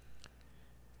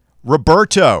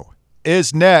 Roberto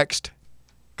is next.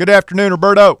 Good afternoon,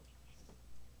 Roberto.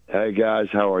 Hey guys,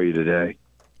 how are you today?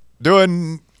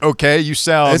 Doing okay. You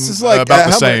sound This is like, about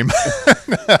the how same.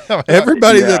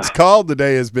 Everybody Yeah. that's called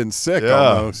today has been sick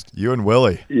almost. You and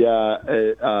Willie. Yeah,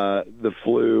 the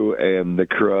flu and the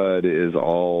crud is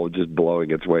all just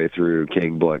blowing its way through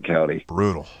King Blount County.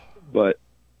 Brutal. But,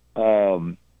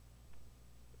 man,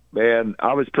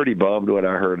 I was pretty bummed when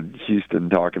I heard Houston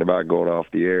talking about going off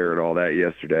the air and all that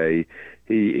yesterday.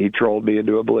 He trolled me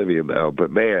into oblivion, though.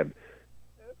 But, man,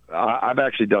 I've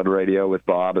actually done radio with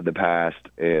Bob in the past,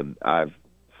 and I've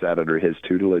sat under his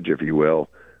tutelage, if you will,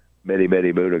 many,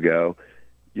 many moon ago.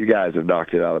 You guys have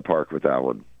knocked it out of the park with that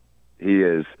one. He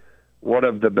is one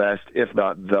of the best, if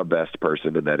not the best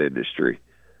person in that industry.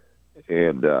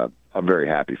 And I'm very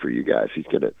happy for you guys. He's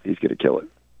gonna kill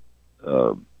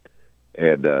it.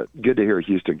 And good to hear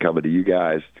Houston coming to you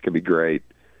guys. It's going to be great.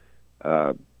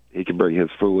 He can bring his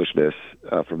foolishness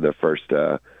from the first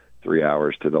 3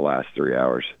 hours to the last 3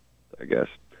 hours, I guess.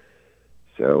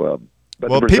 So, but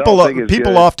Well, the Brazzell thing is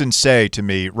people good. often say to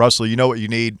me, Russell, you know what you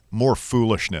need? More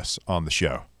foolishness on the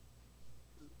show.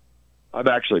 I'm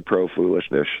actually pro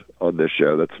foolishness on this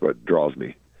show. That's what draws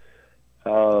me.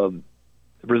 The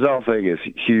Brazzell thing is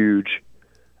huge.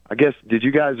 I guess, did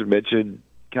you guys mention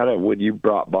kind of when you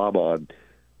brought Bob on,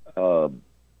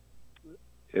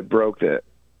 it broke that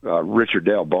Richard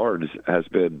Dale Barnes has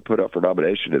been put up for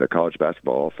nomination to the College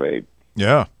Basketball Hall of Fame.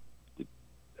 Yeah.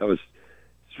 That was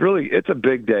It's a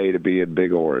big day to be in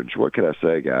Big Orange. What can I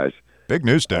say, guys? Big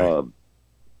news day.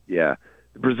 Yeah.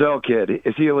 The Brazil kid,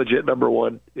 is he a legit number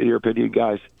one, in your opinion,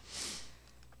 guys?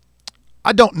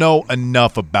 I don't know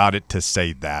enough about it to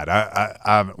say that. I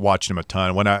haven't watched him a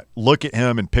ton. When I look at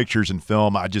him in pictures and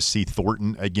film, I just see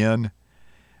Thornton again.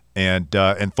 And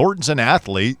Thornton's an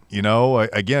athlete. You know,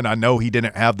 again, I know he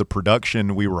didn't have the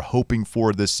production we were hoping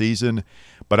for this season,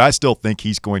 but I still think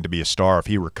he's going to be a star if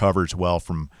he recovers well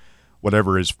from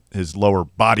whatever his lower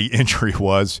body injury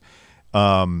was.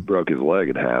 Broke his leg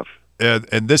in half.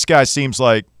 And this guy seems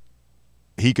like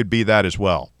he could be that as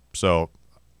well. So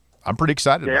I'm pretty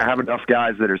excited about it. Yeah, have enough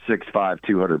guys that are 6'5",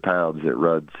 200 pounds that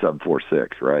run sub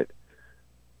 4.6, right?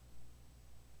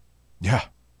 Yeah.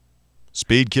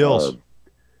 Speed kills.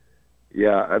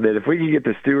 Yeah, I mean, if we can get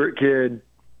the Stewart kid,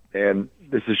 and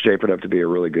this is shaping up to be a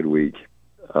really good week.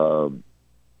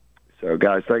 So,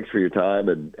 guys, thanks for your time,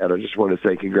 and I just want to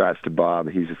say congrats to Bob.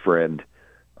 He's a friend,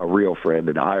 a real friend,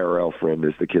 an IRL friend,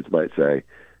 as the kids might say,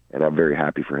 and I'm very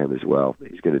happy for him as well.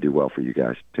 He's going to do well for you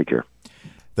guys. Take care.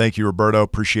 Thank you, Roberto.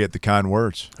 Appreciate the kind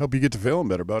words. Hope you get to feeling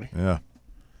better, buddy. Yeah.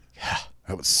 Yeah.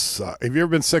 That would suck. Have you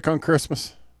ever been sick on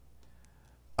Christmas?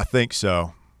 I think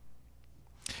so.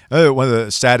 One of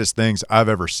the saddest things I've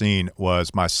ever seen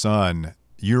was my son.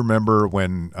 You remember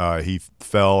when he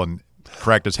fell and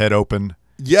cracked his head open?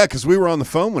 Yeah, because we were on the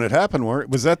phone when it happened.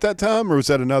 Was that time, or was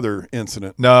that another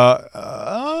incident? No,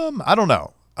 I don't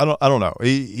know. I don't know.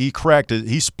 He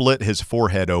split his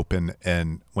forehead open,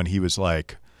 and when he was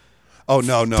like, 3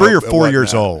 or 4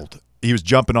 years old, he was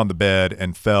jumping on the bed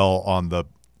and fell on the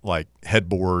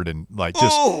headboard and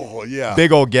just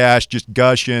big old gash, just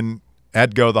gushing.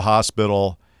 Had to go to the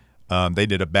hospital. They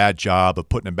did a bad job of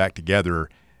putting him back together.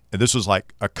 And this was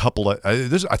like a couple of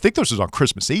I think this was on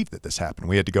Christmas Eve that this happened.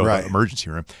 We had to go to the emergency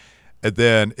room. And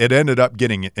then it ended up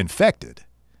getting infected.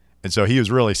 And so he was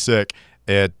really sick.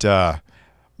 My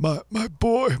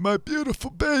boy, my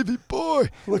beautiful baby boy.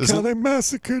 Look how they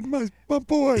massacred my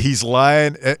boy. He's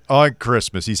lying on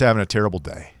Christmas. He's having a terrible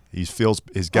day. He's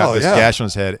got this gash on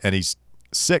his head, and he's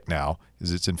sick now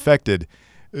because it's infected.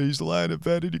 And he's lying in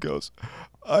bed, and he goes,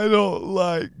 I don't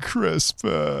like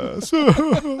Christmas. I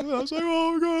was like,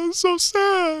 oh, my God, it's so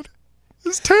sad.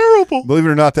 It's terrible. Believe it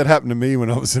or not, that happened to me when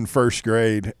I was in first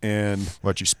grade. And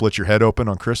what, you split your head open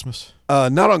on Christmas?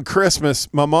 Not on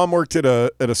Christmas. My mom worked at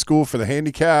a school for the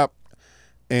handicap,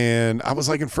 and I was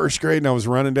like in first grade, and I was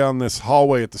running down this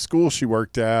hallway at the school she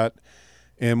worked at,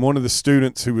 and one of the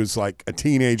students who was like a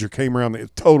teenager came around, a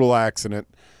total accident,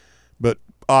 but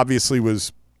obviously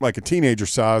was like a teenager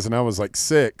size, and I was like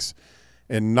 6,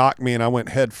 and knocked me, and I went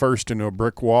head first into a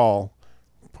brick wall.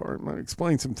 Pardon, might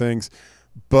explain some things.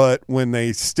 But when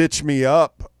they stitched me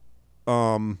up,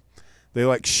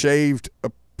 they shaved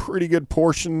a pretty good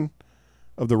portion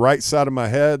of the right side of my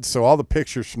head. So all the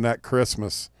pictures from that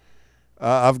Christmas,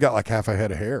 I've got like half a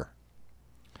head of hair.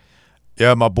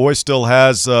 Yeah, my boy still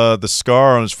has the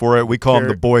scar on his forehead. We call him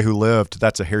the boy who lived.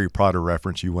 That's a Harry Potter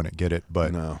reference. You wouldn't get it,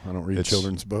 but no, I don't read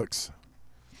children's books.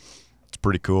 It's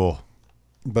pretty cool.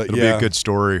 But it'll be a good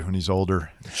story when he's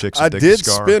older. I did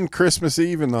spend Christmas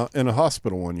Eve in a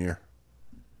hospital one year.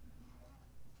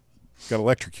 Got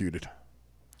electrocuted.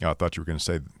 Yeah, I thought you were going to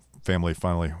say family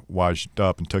finally wised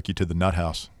up and took you to the nut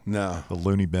house. No. The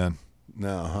loony bin.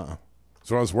 No,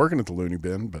 So I was working at the loony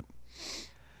bin, but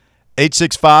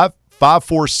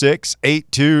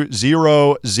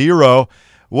 865-546-8200.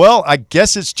 Well, I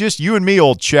guess it's just you and me,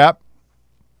 old chap.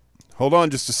 Hold on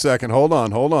just a second. Hold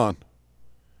on.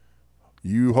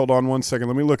 You hold on 1 second.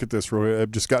 Let me look at this, Roy.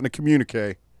 I've just gotten a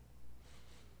communique.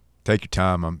 Take your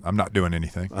time. I'm not doing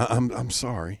anything. I'm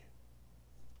sorry.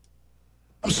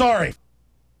 I'm sorry.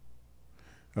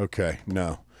 Okay,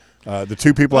 no. The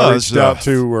two people I reached out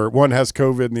to were one has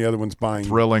COVID and the other one's buying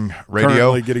thrilling radio.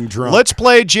 Currently getting drunk. Let's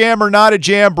play Jam or Not a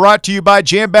Jam, brought to you by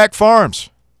Jamback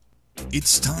Farms.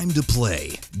 It's time to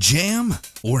play Jam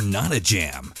or Not a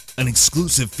Jam, an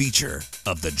exclusive feature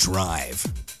of The Drive.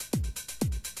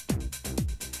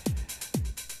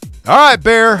 All right,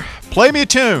 Bear, play me a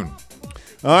tune.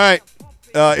 All right.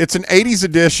 It's an 80s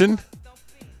edition.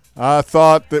 I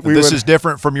thought that This is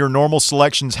different from your normal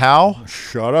selections. How?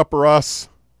 Shut up, Russ.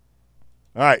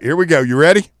 All right, here we go. You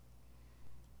ready?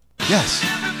 Yes.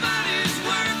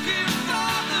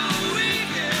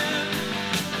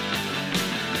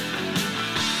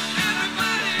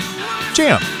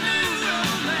 Jam.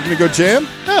 You gonna go jam?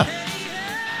 Yeah.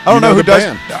 I don't know who does.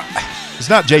 Band. It's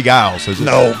not Jay Giles, is it?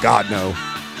 No, God, no.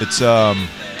 It's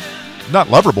not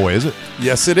Loverboy, is it?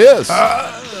 Yes, it is.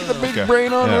 The big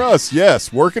brain on Russ.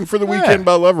 Yes, Working for the Weekend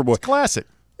by Loverboy. It's classic.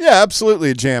 Yeah,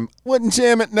 absolutely a jam. Wouldn't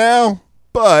jam it now,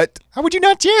 but how would you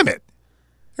not jam it?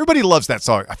 Everybody loves that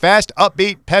song. Fast,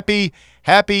 upbeat, peppy,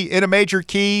 happy, in a major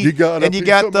key. You got and you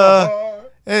got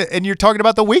and you're talking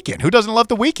about The Weeknd. Who doesn't love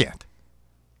The Weeknd?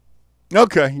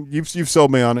 Okay, you've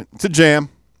sold me on it. It's a jam.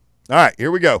 All right,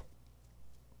 here we go.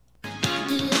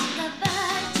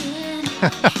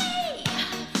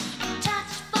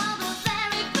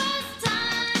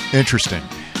 Interesting.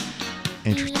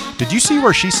 Did you see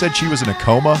where she said she was in a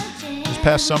coma this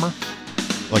past summer?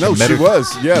 Like no, she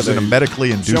was. Yeah, was in a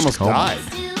medically induced she almost coma. died.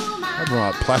 I don't know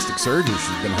what plastic surgery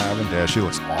she's been having. Yeah, she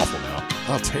looks awful now.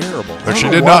 Oh, terrible. But she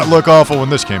did not look awful when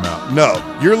this came out.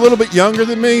 No, you're a little bit younger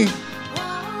than me.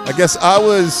 I guess I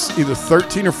was either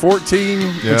 13 or 14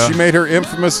 when she made her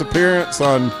infamous appearance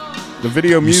on the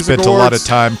Video Music Awards. You spent a lot of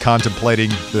time contemplating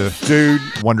the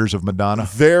wonders of Madonna.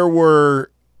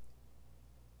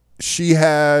 She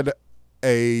had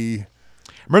a...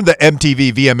 Remember the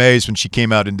MTV VMAs when she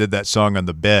came out and did that song on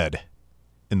the bed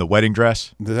in the wedding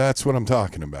dress? That's what I'm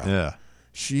talking about. Yeah.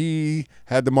 She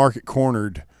had the market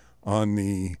cornered on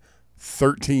the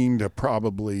 13 to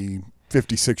probably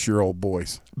 56-year-old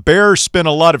boys. Bear spent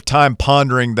a lot of time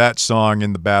pondering that song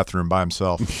in the bathroom by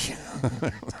himself.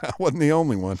 I wasn't the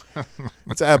only one.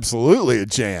 It's absolutely a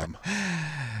jam.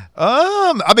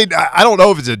 I mean, I don't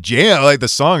know if it's a jam. Like the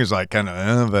song is like kind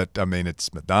of, but I mean,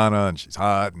 it's Madonna and she's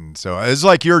hot, and so it's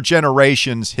like your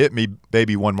generation's "Hit Me,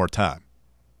 Baby, One More Time."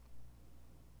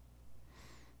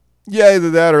 Yeah, either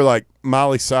that or like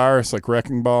Miley Cyrus, like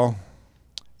Wrecking Ball.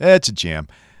 It's a jam.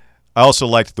 I also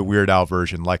liked the Weird Al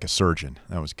version, Like a Surgeon.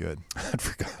 That was good. I'd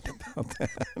forgotten about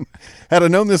that. Had I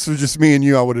known this was just me and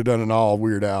you, I would have done an all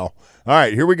Weird Al. All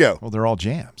right, here we go. Well, they're all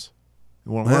jams. It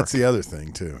won't Well, work. that's the other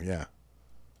thing, too, yeah.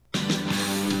 You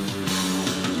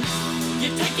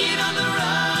take it on the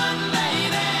run,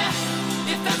 baby.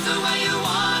 If that's the way you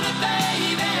want it,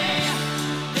 baby,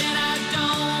 then I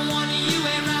don't want you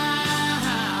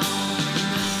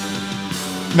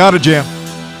around. Not a jam.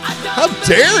 How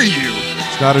dare you?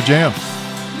 It's not a jam.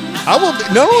 I will.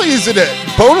 Not only is it a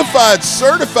bona fide,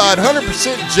 certified,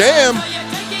 100% jam,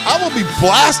 I will be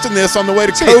blasting this on the way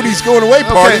to Cody's going away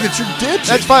party that you're ditching.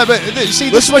 That's fine, but see,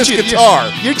 this is Listen what to this guitar.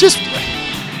 You're just.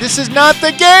 This is not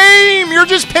the game. You're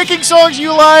just picking songs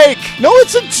you like. No,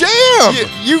 it's a jam.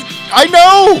 I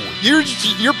know.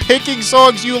 You're picking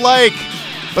songs you like,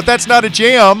 but that's not a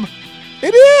jam.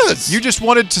 It is. You just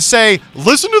wanted to say,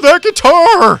 listen to that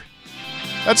guitar.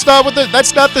 That's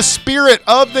not the spirit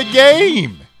of the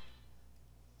game.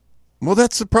 Well,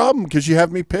 that's the problem because you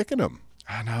have me picking them.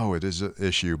 I know it is an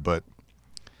issue, but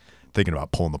thinking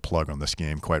about pulling the plug on this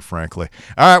game, quite frankly.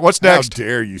 All right, what's next? How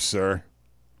dare you, sir?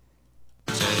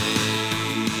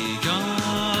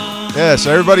 Yeah,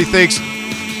 so everybody thinks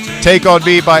Take On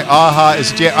Me by Aha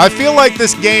is a jam. I feel like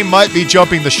this game might be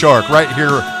jumping the shark right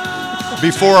here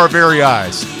before our very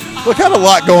eyes. Look, I had a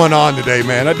lot going on today,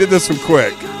 man. I did this one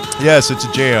quick. Yes, it's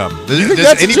a jam. You think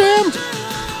that's a jam?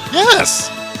 Yes.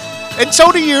 And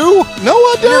so do you. No,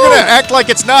 I don't. You're going to act like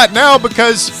it's not now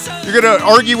because you're going to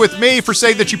argue with me for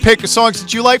saying that you pick songs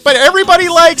that you like. But everybody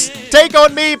likes Take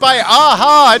On Me by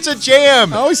Aha. It's a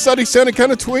jam. I always thought he sounded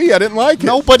kind of twee. I didn't like it.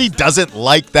 Nobody doesn't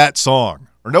like that song.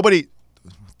 Or nobody.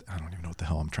 I don't even know what the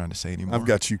hell I'm trying to say anymore. I've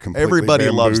got you completely Everybody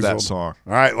loves that bamboozled. song.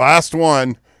 All right, last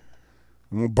one.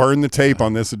 We'll burn the tape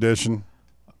on this edition.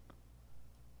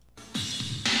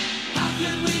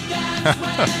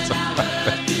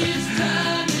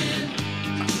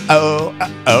 Oh.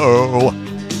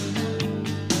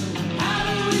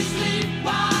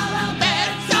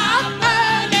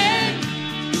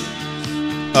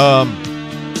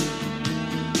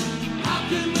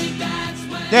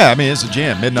 Yeah, I mean, it's a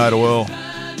jam. Midnight Oil.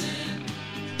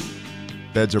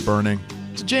 Beds Are Burning.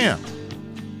 It's a jam.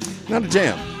 Not a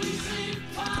jam.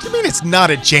 What do you mean it's not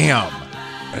a jam?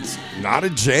 It's not a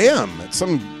jam. It's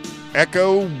some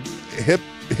echo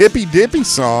hippy dippy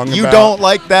song. You don't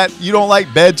like that? You don't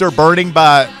like Beds Are Burning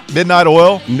by Midnight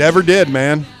Oil? Never did,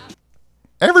 man.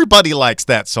 Everybody likes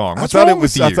that song. What's wrong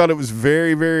with you? I thought it was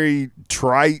very, very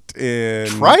trite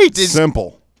and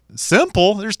simple.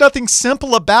 Simple? There's nothing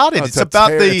simple about it. No, it's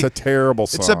a terrible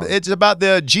song. It's about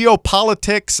the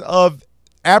geopolitics of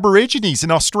Aborigines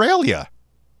in Australia.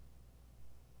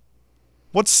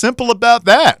 What's simple about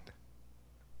that?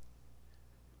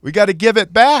 We got to give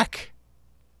it back.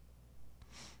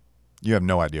 You have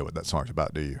no idea what that song's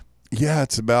about, do you? Yeah,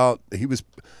 it's about he was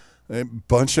a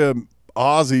bunch of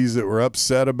Aussies that were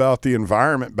upset about the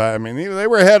environment. But I mean, they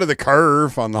were ahead of the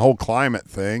curve on the whole climate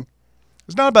thing.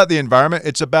 It's not about the environment.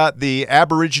 It's about the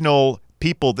Aboriginal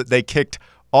people that they kicked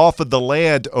off of the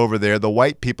land over there, the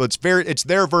white people. It's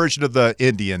their version of the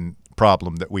Indian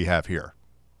problem that we have here.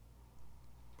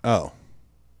 Oh.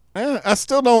 I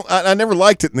still don't. I never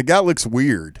liked it, and the guy looks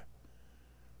weird.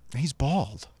 He's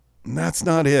bald. And that's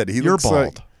not it. You're looks bald.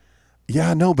 Like,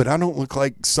 yeah, I know, but I don't look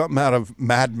like something out of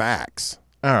Mad Max.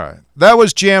 All right. That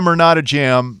was Jam or Not a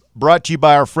Jam, brought to you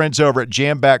by our friends over at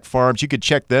Jamback Farms. You can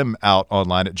check them out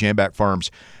online at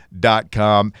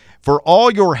jambackfarms.com. For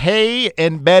all your hay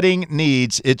and bedding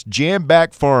needs, it's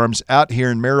Jamback Farms out here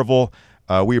in Maryville.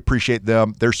 We appreciate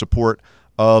them, their support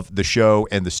of the show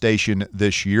and the station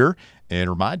this year. And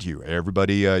remind you,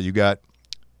 everybody, you got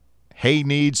hay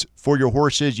needs for your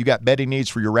horses, you got bedding needs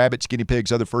for your rabbits, guinea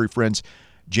pigs, other furry friends.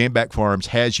 Jamback Farms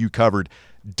has you covered.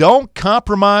 Don't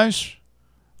compromise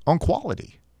on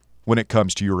quality when it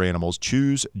comes to your animals.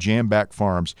 Choose Jamback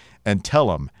Farms and tell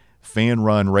them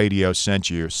Fanrun Radio sent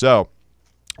you. So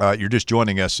you're just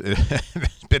joining us.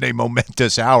 It's been a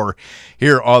momentous hour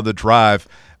here on The Drive.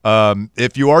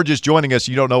 If you are just joining us,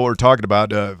 you don't know what we're talking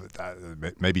about,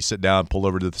 maybe sit down, pull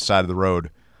over to the side of the road.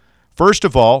 First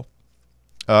of all,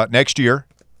 next year,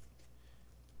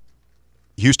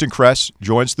 Houston Cress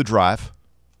joins The Drive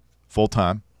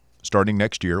full-time starting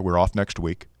next year. We're off next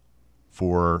week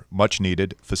for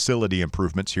much-needed facility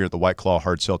improvements here at the White Claw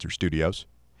Hard Seltzer Studios.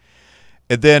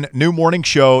 And then new morning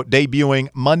show debuting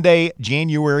Monday,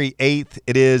 January 8th.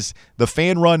 It is the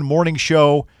Fanrun Morning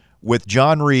Show with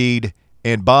John Reed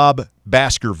and Bob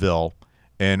Baskerville,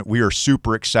 and we are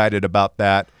super excited about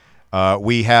that.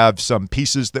 We have some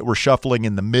pieces that we're shuffling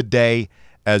in the midday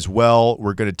as well.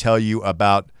 We're going to tell you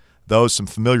about those, some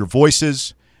familiar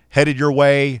voices headed your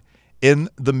way in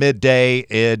the midday,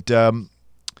 and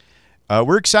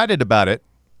we're excited about it.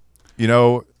 You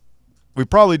know, we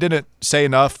probably didn't say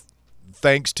enough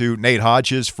thanks to Nate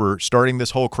Hodges for starting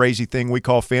this whole crazy thing we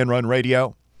call Fanrun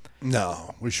Radio.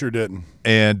 No, we sure didn't.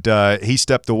 And he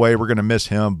stepped away. We're going to miss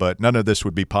him, but none of this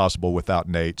would be possible without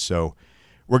Nate. So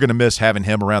we're going to miss having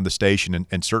him around the station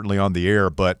and certainly on the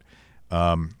air. But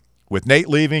with Nate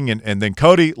leaving and then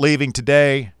Cody leaving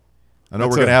today, I know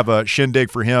we're going to have a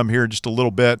shindig for him here in just a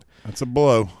little bit. That's a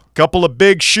blow. Couple of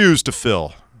big shoes to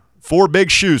fill. 4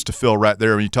 big shoes to fill right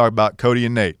there when you talk about Cody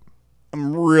and Nate.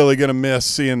 I'm really going to miss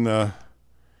seeing the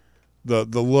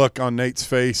look on Nate's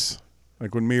face,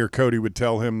 like when me or Cody would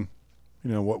tell him,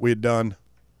 you know, what we had done.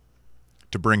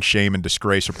 To bring shame and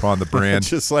disgrace upon the brand.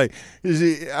 Just like,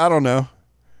 I don't know.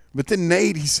 But then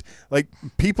Nate, he's like,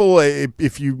 people,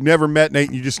 if you've never met Nate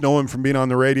and you just know him from being on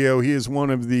the radio, he is one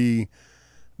of the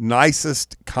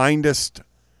nicest, kindest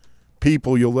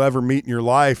people you'll ever meet in your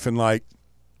life. And like,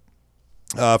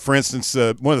 for instance,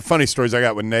 one of the funny stories I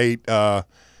got with Nate, the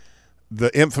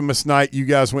infamous night you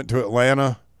guys went to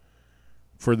Atlanta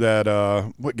for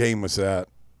that, what game was that?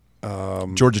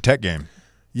 Georgia Tech game.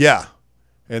 Yeah.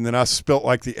 And then I spilt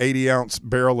like the 80-ounce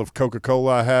barrel of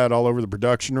Coca-Cola I had all over the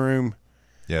production room.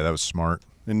 Yeah, that was smart.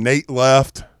 And Nate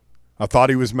left. I thought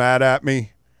he was mad at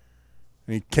me.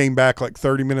 And he came back like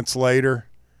 30 minutes later.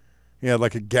 He had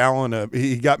like a gallon of –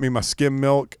 he got me my skim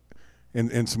milk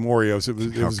and some Oreos. It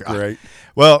was great.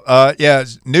 Well, yeah,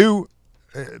 new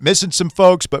missing some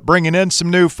folks, but bringing in some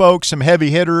new folks, some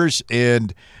heavy hitters,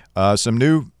 and some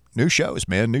new shows,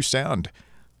 man, new sound.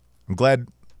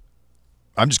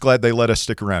 I'm just glad they let us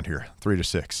stick around here, 3 to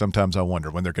 6. Sometimes I wonder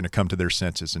when they're going to come to their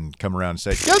senses and come around and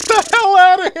say, "Get the hell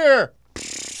out of here!"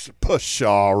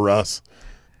 Pshaw, Russ.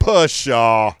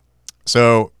 Pshaw.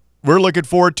 So we're looking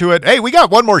forward to it. Hey, we got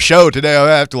one more show today.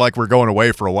 I have to like we're going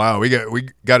away for a while. We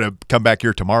got to come back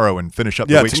here tomorrow and finish up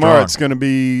the week tomorrow strong. It's going to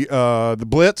be the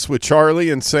Blitz with Charlie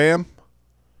and Sam,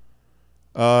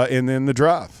 and then the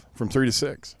Drive from 3 to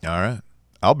 6. All right,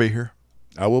 I'll be here.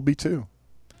 I will be too.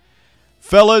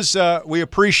 Fellas, we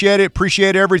appreciate it.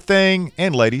 Appreciate everything.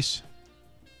 And ladies,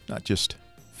 not just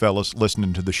fellas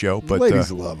listening to the show, but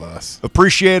ladies love us.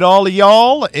 Appreciate all of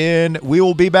y'all. And we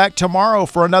will be back tomorrow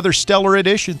for another stellar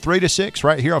edition, 3 to 6,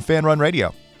 right here on Fanrun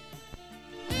Radio.